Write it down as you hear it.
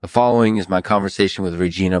The following is my conversation with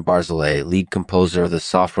Regina Barzilay, lead composer of the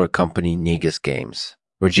software company Negus Games.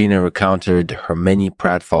 Regina recounted her many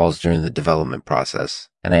pratfalls during the development process,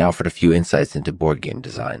 and I offered a few insights into board game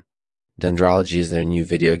design. Dendrology is their new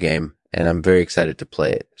video game, and I'm very excited to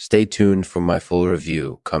play it. Stay tuned for my full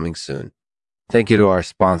review, coming soon. Thank you to our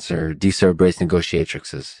sponsor, Brace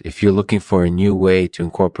Negotiatrixes. If you're looking for a new way to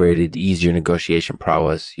incorporate easier negotiation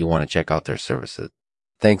prowess, you'll want to check out their services.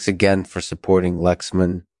 Thanks again for supporting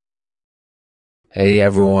Lexman. Hey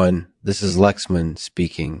everyone, this is Lexman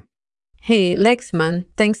speaking. Hey Lexman,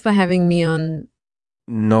 thanks for having me on.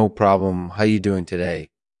 No problem. How you doing today?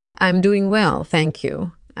 I'm doing well, thank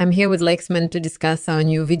you. I'm here with Lexman to discuss our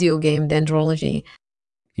new video game, Dendrology.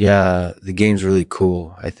 Yeah, the game's really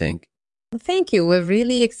cool, I think. Thank you. We're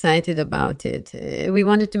really excited about it. We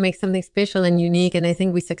wanted to make something special and unique, and I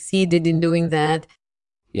think we succeeded in doing that.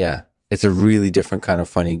 Yeah, it's a really different kind of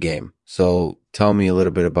funny game. So tell me a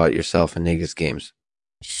little bit about yourself and Negus Games.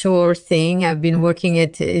 Sure thing. I've been working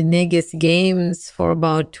at Negus Games for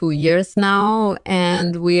about 2 years now,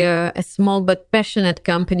 and we're a small but passionate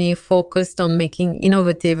company focused on making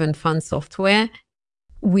innovative and fun software.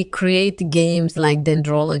 We create games like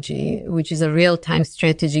Dendrology, which is a real-time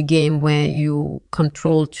strategy game where you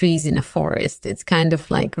control trees in a forest. It's kind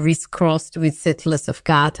of like Risk Crossed with Settlers of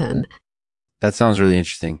Catan. That sounds really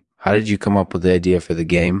interesting. How did you come up with the idea for the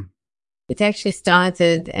game? It actually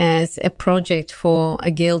started as a project for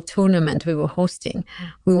a guild tournament we were hosting.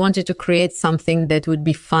 We wanted to create something that would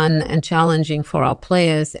be fun and challenging for our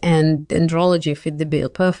players, and Dendrology fit the bill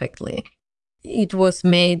perfectly. It was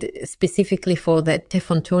made specifically for that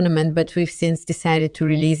Teflon tournament, but we've since decided to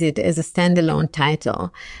release it as a standalone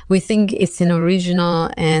title. We think it's an original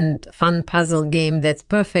and fun puzzle game that's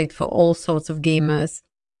perfect for all sorts of gamers.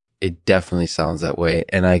 It definitely sounds that way,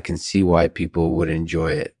 and I can see why people would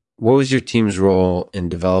enjoy it. What was your team's role in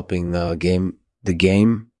developing the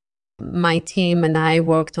game? My team and I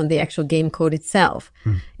worked on the actual game code itself.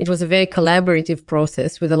 It was a very collaborative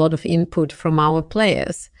process with a lot of input from our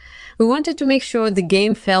players. We wanted to make sure the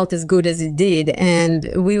game felt as good as it did,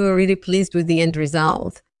 and we were really pleased with the end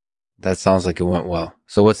result. That sounds like it went well.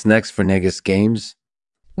 So what's next for Negus Games?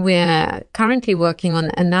 We're currently working on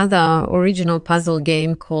another original puzzle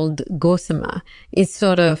game called Gossamer. It's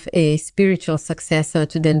sort of a spiritual successor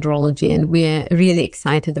to Dendrology, and we're really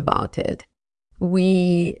excited about it.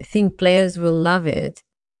 We think players will love it.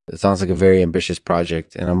 It sounds like a very ambitious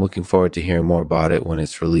project, and I'm looking forward to hearing more about it when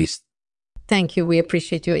it's released. Thank you. We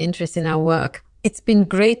appreciate your interest in our work. It's been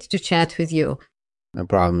great to chat with you. No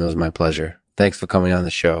problem. It was my pleasure. Thanks for coming on the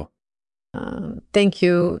show. Thank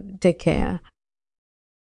you. Take care.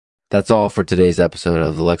 That's all for today's episode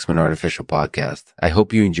of the Lexman Artificial Podcast. I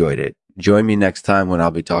hope you enjoyed it. Join me next time when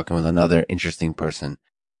I'll be talking with another interesting person.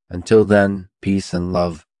 Until then, peace and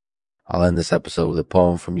love. I'll end this episode with a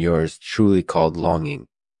poem from yours truly called Longing.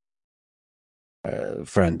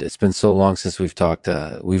 Friend, it's been so long since we've talked.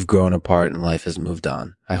 We've grown apart and life has moved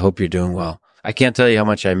on. I hope you're doing well. I can't tell you how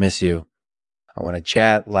much I miss you. I want to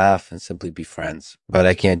chat, laugh, and simply be friends. But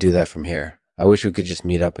I can't do that from here. I wish we could just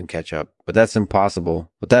meet up and catch up. But that's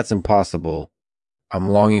impossible. I'm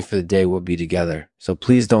longing for the day we'll be together. So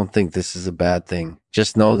please don't think this is a bad thing.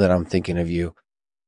 Just know that I'm thinking of you.